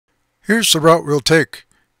Here's the route we'll take.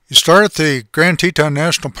 You start at the Grand Teton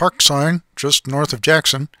National Park sign just north of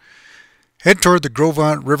Jackson, head toward the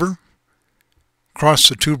Grand River, cross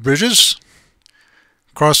the two bridges,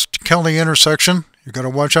 cross the Kelly intersection, you got to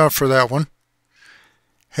watch out for that one,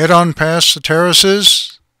 head on past the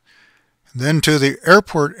terraces, then to the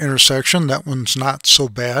airport intersection, that one's not so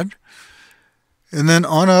bad, and then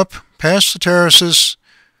on up past the terraces,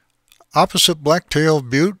 opposite Blacktail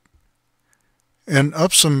Butte, and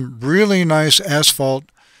up some really nice asphalt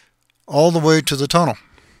all the way to the tunnel.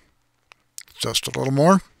 Just a little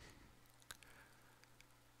more.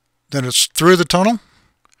 Then it's through the tunnel,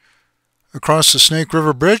 across the Snake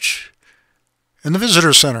River Bridge, and the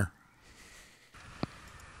Visitor Center.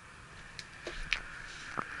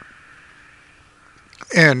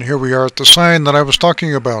 And here we are at the sign that I was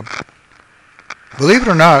talking about. Believe it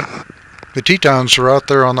or not, the Tetons are out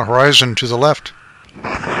there on the horizon to the left.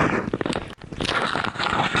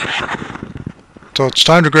 So it's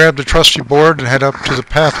time to grab the trusty board and head up to the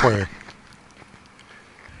pathway.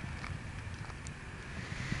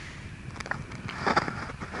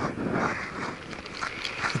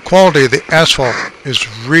 The quality of the asphalt is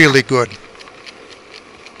really good.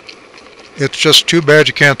 It's just too bad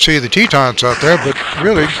you can't see the Tetons out there, but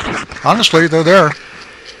really, honestly, they're there.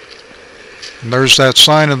 And there's that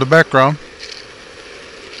sign in the background.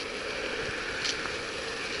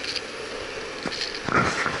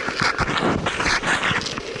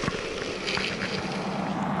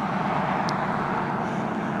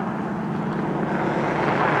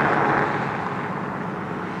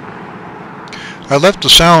 I left the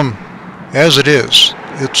sound as it is.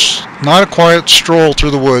 It's not a quiet stroll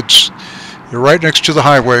through the woods. You're right next to the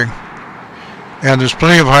highway, and there's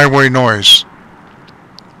plenty of highway noise.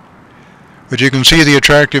 But you can see the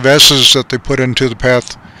attractive S's that they put into the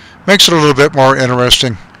path. Makes it a little bit more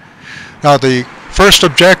interesting. Now the first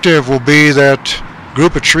objective will be that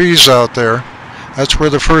group of trees out there. That's where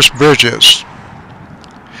the first bridge is.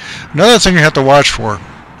 Another thing you have to watch for.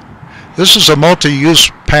 This is a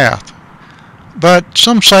multi-use path, but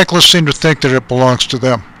some cyclists seem to think that it belongs to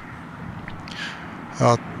them.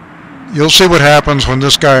 You'll see what happens when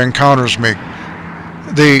this guy encounters me.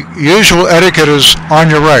 The usual etiquette is on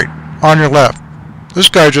your right, on your left. This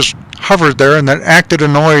guy just hovered there and then acted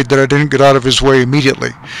annoyed that I didn't get out of his way immediately.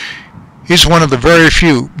 He's one of the very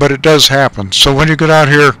few, but it does happen. So when you get out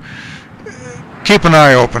here, keep an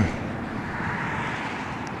eye open.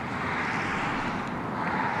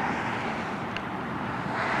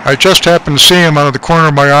 I just happened to see him out of the corner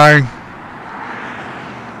of my eye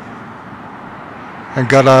and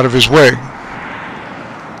got out of his way.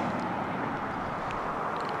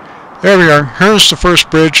 There we are. Here's the first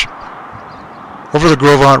bridge over the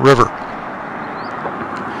Grand River.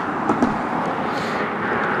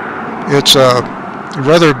 It's a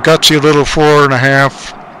rather gutsy little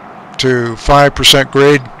 4.5 to 5%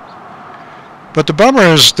 grade. But the bummer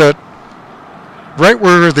is that right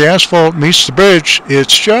where the asphalt meets the bridge,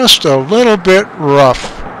 it's just a little bit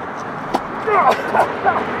rough.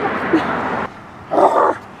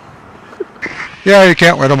 Yeah, you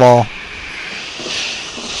can't win them all.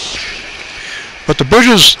 But the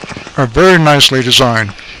bridges are very nicely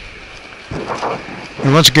designed.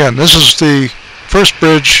 And once again, this is the first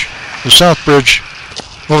bridge, the South Bridge,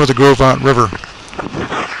 over the Grand River.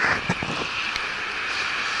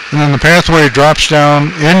 And then the pathway drops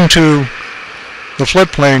down into the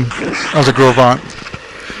floodplain of the Grand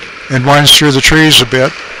and winds through the trees a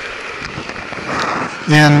bit.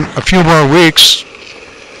 In a few more weeks,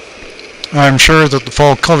 I'm sure that the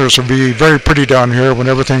fall colors will be very pretty down here when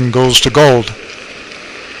everything goes to gold.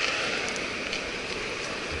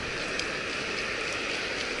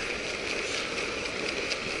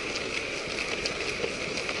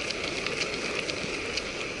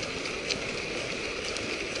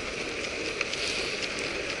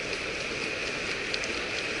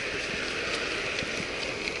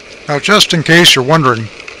 Now, just in case you're wondering,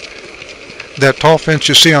 that tall fence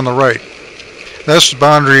you see on the right, that's the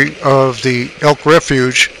boundary of the Elk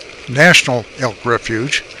Refuge, National Elk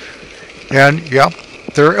Refuge. And, yeah,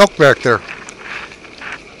 there are elk back there.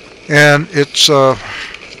 And it's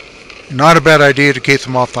not a bad idea to keep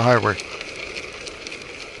them off the highway.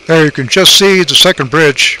 There you can just see the second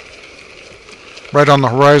bridge right on the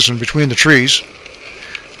horizon between the trees.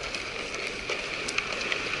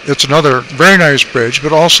 It's another very nice bridge,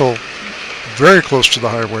 but also very close to the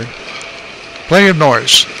highway. Plenty of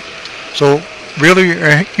noise. So really,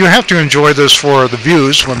 you have to enjoy this for the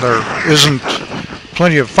views when there isn't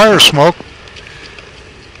plenty of fire smoke.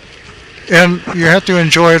 And you have to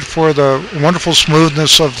enjoy it for the wonderful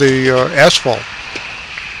smoothness of the asphalt.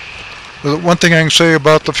 The one thing I can say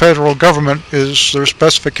about the federal government is their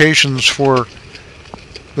specifications for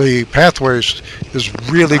the pathways is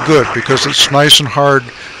really good because it's nice and hard,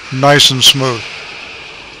 nice and smooth.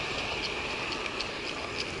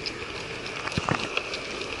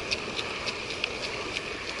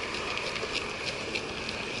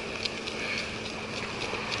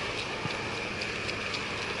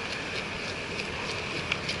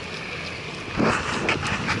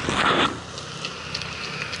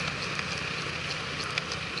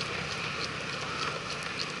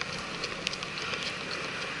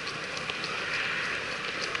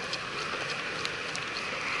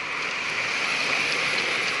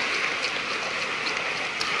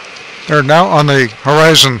 There, now on the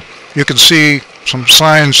horizon you can see some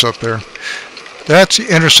signs up there. That's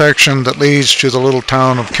the intersection that leads to the little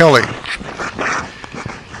town of Kelly.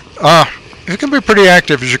 It can be pretty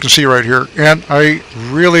active, as you can see right here, and I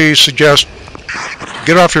really suggest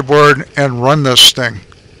get off your board and run this thing.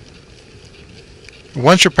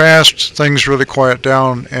 Once you're past, things really quiet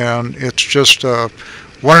down, and it's just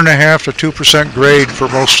 1.5% to 2% grade for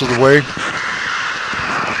most of the way.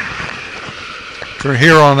 From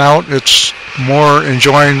here on out, it's more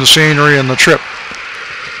enjoying the scenery and the trip,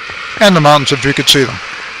 and the mountains if you could see them.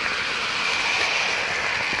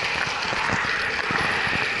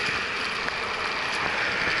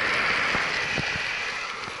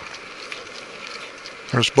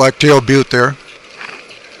 There's Blacktail Butte there.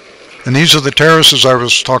 And these are the terraces I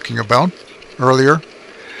was talking about earlier.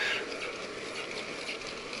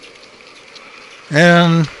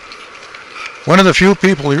 And one of the few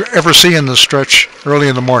people you ever see in this stretch early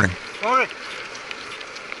in the morning. Morning.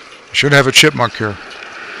 Should have a chipmunk here.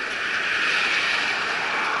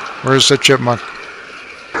 Where's the chipmunk?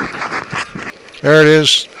 There it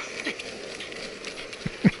is.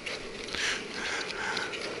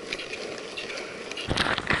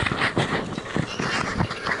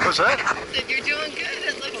 What's that? If you're doing good,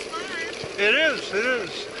 it looks fun. It is, it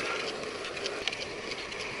is.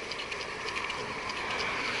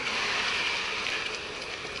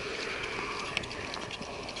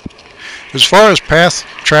 As far as path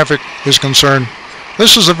traffic is concerned,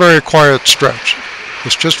 this is a very quiet stretch.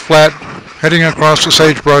 It's just flat, heading across the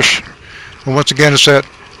sagebrush, and once again it's at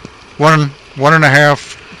 1.5%,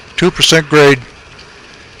 2% grade,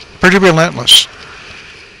 pretty relentless.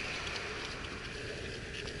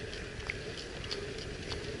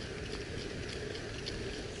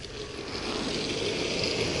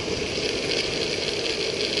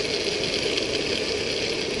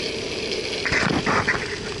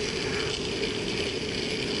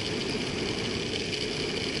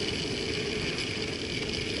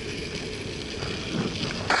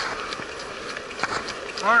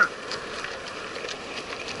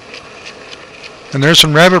 And there's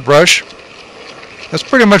some rabbit brush. That's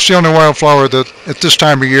pretty much the only wildflower that at this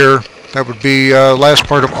time of year, that would be last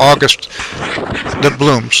part of August, that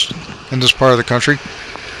blooms in this part of the country.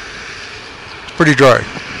 It's pretty dry.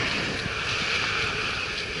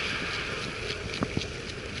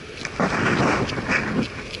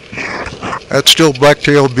 That's still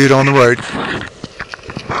Blacktail Butte on the right.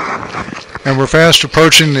 And we're fast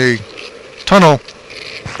approaching the tunnel.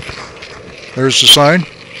 There's the sign.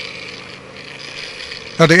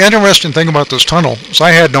 Now the interesting thing about this tunnel is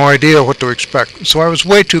I had no idea what to expect, so I was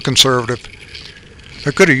way too conservative.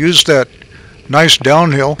 I could have used that nice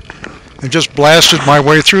downhill and just blasted my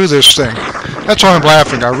way through this thing. That's why I'm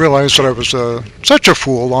laughing. I realized that I was such a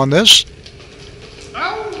fool on this.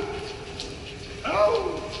 Oh!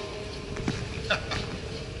 Oh!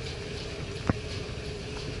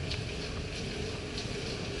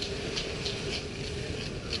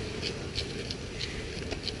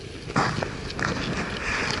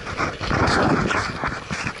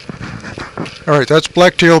 Alright, that's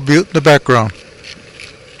Blacktail Butte in the background.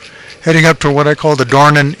 Heading up to what I call the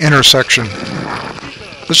Dornan intersection.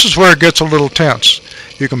 This is where it gets a little tense.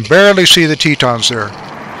 You can barely see the Tetons there.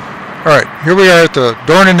 Alright, here we are at the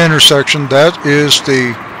Dornan intersection. That is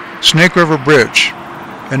the Snake River Bridge.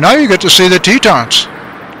 And now you get to see the Tetons.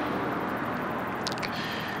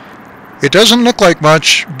 It doesn't look like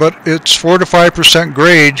much, but it's 4 to 5%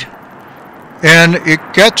 grade. And it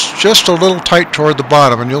gets just a little tight toward the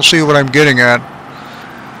bottom, and you'll see what I'm getting at.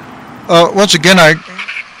 Once again, I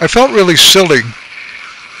felt really silly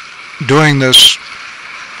doing this,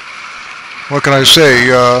 what can I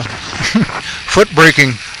say, foot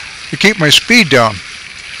braking to keep my speed down.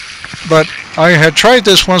 But I had tried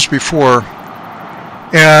this once before,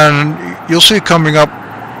 and you'll see coming up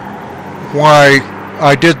why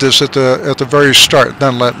I did this at the very start,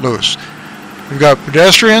 then let loose. We've got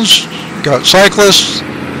pedestrians, got cyclists,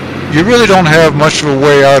 you really don't have much of a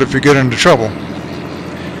way out if you get into trouble.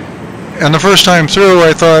 And the first time through,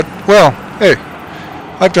 I thought, well, hey,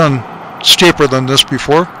 I've done steeper than this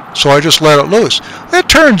before, so I just let it loose. It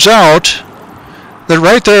turns out that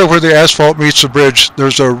right there where the asphalt meets the bridge,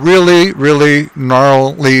 there's a really, really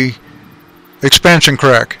gnarly expansion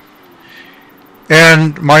crack.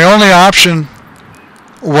 And my only option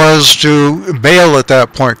was to bail at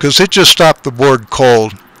that point, because it just stopped the board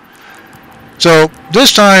cold. So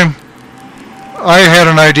this time, I had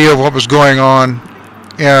an idea of what was going on,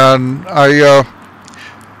 and I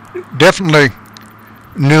definitely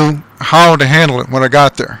knew how to handle it when I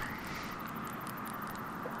got there.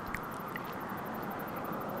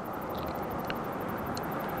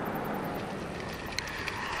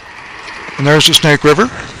 And there's the Snake River.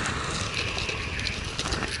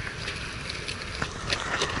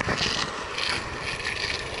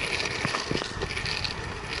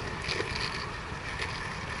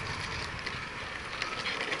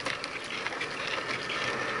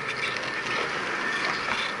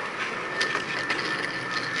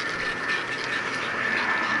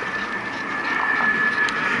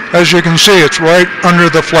 As you can see, it's right under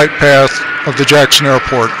the flight path of the Jackson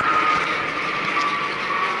Airport.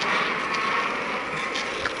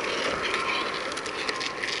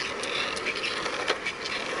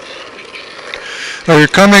 Now you're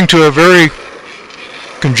coming to a very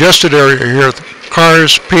congested area here.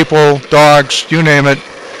 Cars, people, dogs, you name it.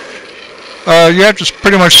 You have to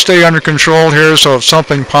pretty much stay under control here, so if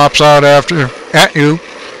something pops out at you,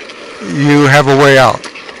 you have a way out.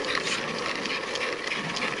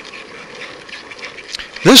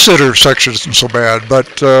 This intersection isn't so bad,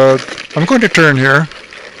 but I'm going to turn here.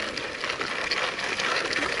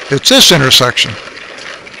 It's this intersection.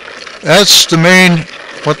 That's the main,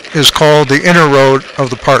 what is called the inner road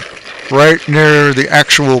of the park, right near the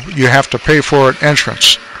actual you have to pay for it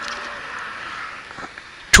entrance.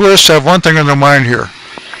 Tourists have one thing in their mind here,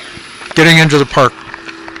 getting into the park.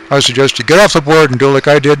 I suggest you get off the board and do like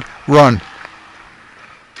I did, run.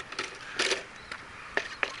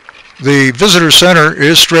 The visitor center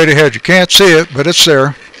is straight ahead. You can't see it, but it's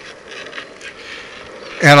there.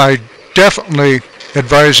 And I definitely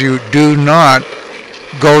advise you, do not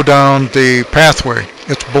go down the pathway.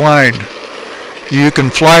 It's blind. You can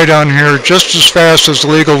fly down here just as fast as the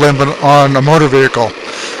legal limit on a motor vehicle.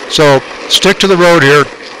 So stick to the road here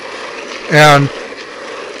and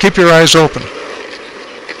keep your eyes open.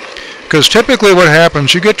 Because typically what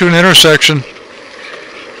happens, you get to an intersection,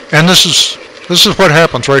 and this is what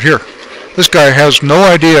happens right here. This guy has no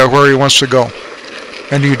idea where he wants to go,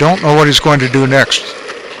 and you don't know what he's going to do next.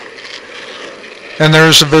 And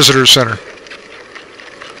there's the visitor center.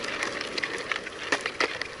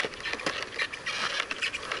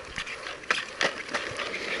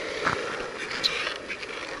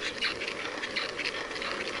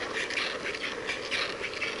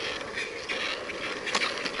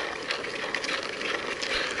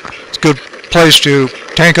 It's a good place to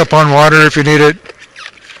tank up on water if you need it.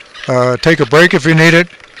 Take a break if you need it.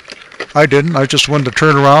 I didn't. I just wanted to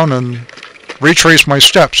turn around and retrace my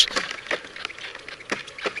steps.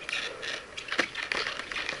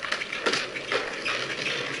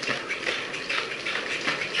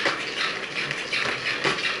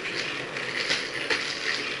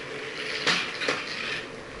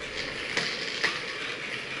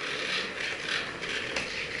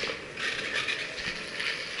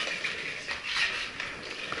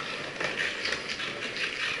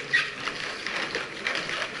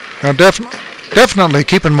 Now definitely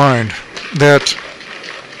keep in mind that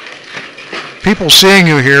people seeing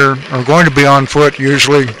you here are going to be on foot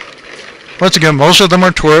usually. Once again, most of them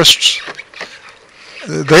are tourists.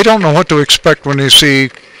 They don't know what to expect when they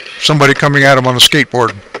see somebody coming at them on a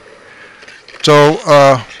skateboard.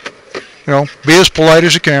 So, be as polite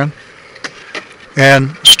as you can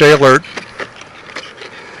and stay alert.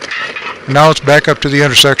 Now it's back up to the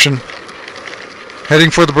intersection,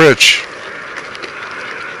 heading for the bridge.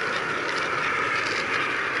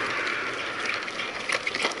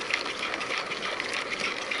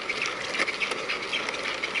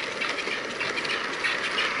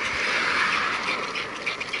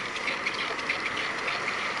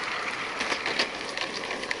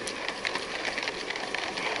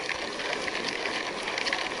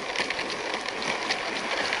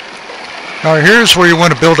 Now here's where you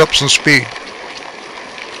want to build up some speed.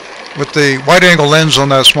 With the wide-angle lens on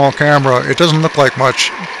that small camera, it doesn't look like much,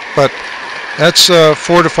 but that's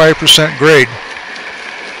 4 to 5% grade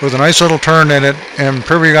with a nice little turn in it, and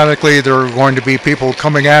periodically there are going to be people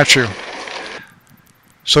coming at you.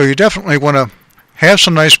 So you definitely want to have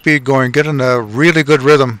some nice speed going, get in a really good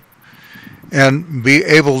rhythm, and be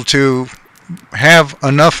able to have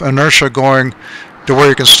enough inertia going to where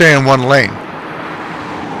you can stay in one lane.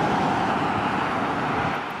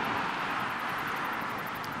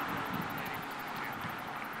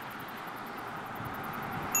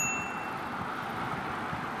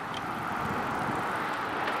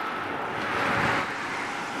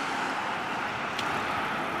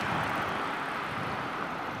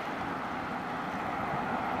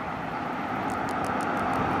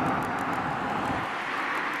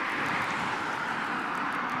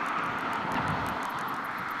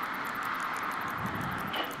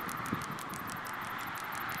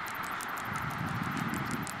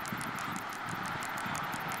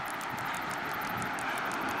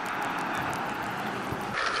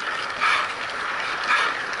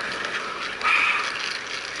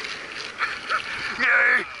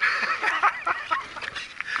 Yay!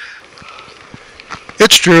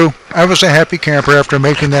 It's true, I was a happy camper after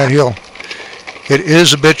making that hill. It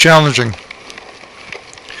is a bit challenging.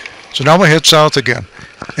 So now we head south again.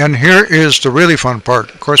 And here is the really fun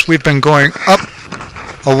part. Of course, we've been going up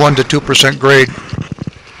a 1 to 2% grade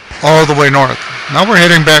all the way north. Now we're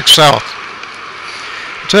heading back south.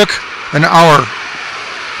 It took an hour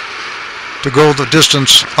to go the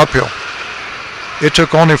distance uphill. It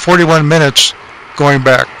took only 41 minutes going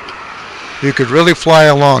back. You could really fly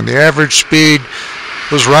along. The average speed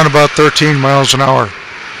was around about 13 miles an hour.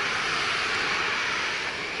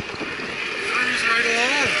 Cruise right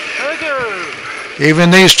along. Heather!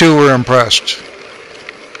 Even these two were impressed.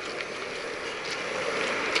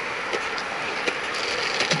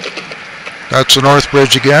 That's the North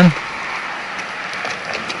Bridge again.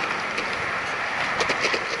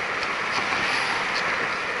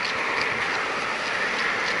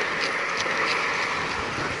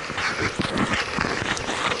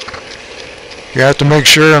 You have to make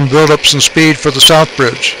sure and build up some speed for the South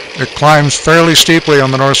Bridge. It climbs fairly steeply on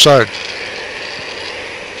the north side.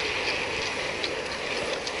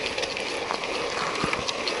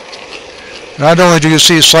 Not only do you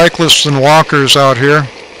see cyclists and walkers out here,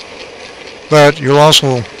 but you'll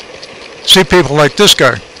also see people like this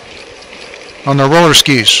guy on their roller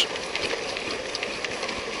skis.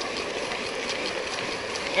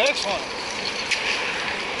 Excellent.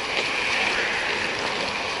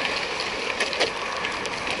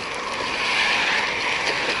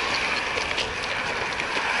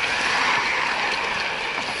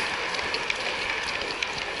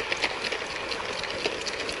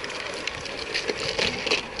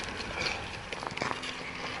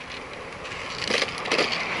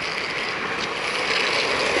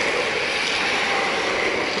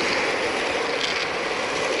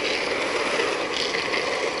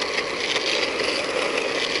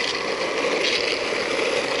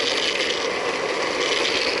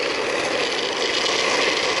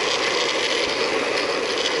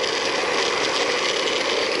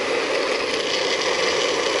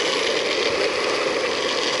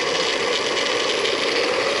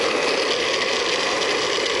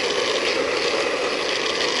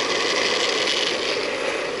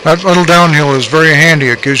 That little downhill is very handy.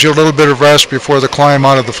 It gives you a little bit of rest before the climb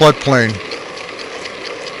out of the floodplain.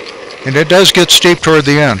 And it does get steep toward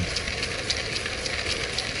the end.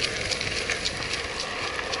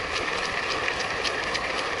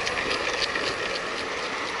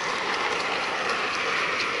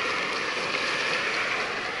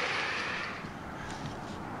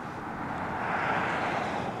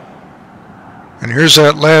 And here's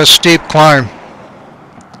that last steep climb.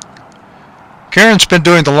 Karen's been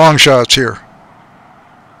doing the long shots here.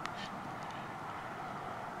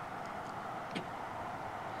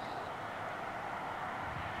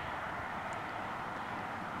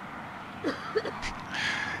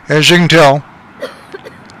 As you can tell,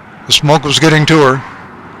 the smoke was getting to her.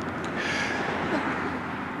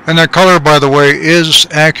 And that color, by the way, is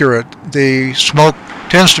accurate. The smoke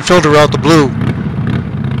tends to filter out the blue.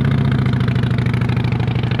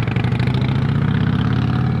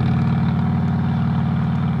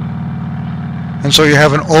 And so you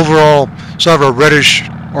have an overall sort of a reddish,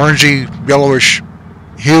 orangey, yellowish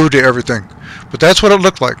hue to everything. But that's what it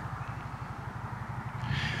looked like.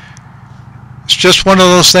 It's just one of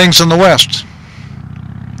those things in the West.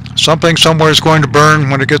 Something somewhere is going to burn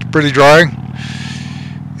when it gets pretty dry.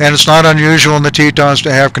 And it's not unusual in the Tetons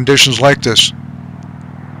to have conditions like this.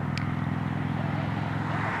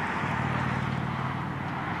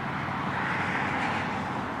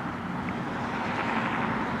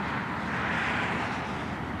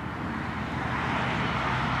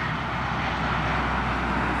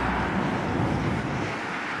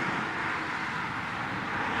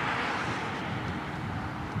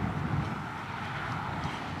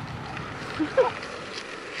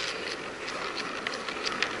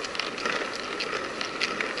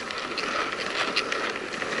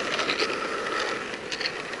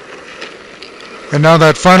 And now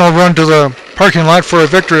that final run to the parking lot for a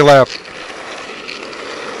victory lap.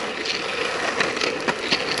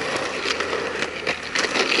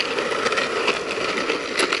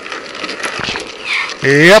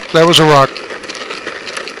 Yep, that was a rock.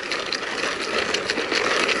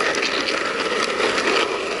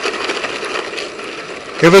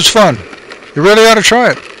 It was fun. You really ought to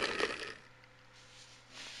try it.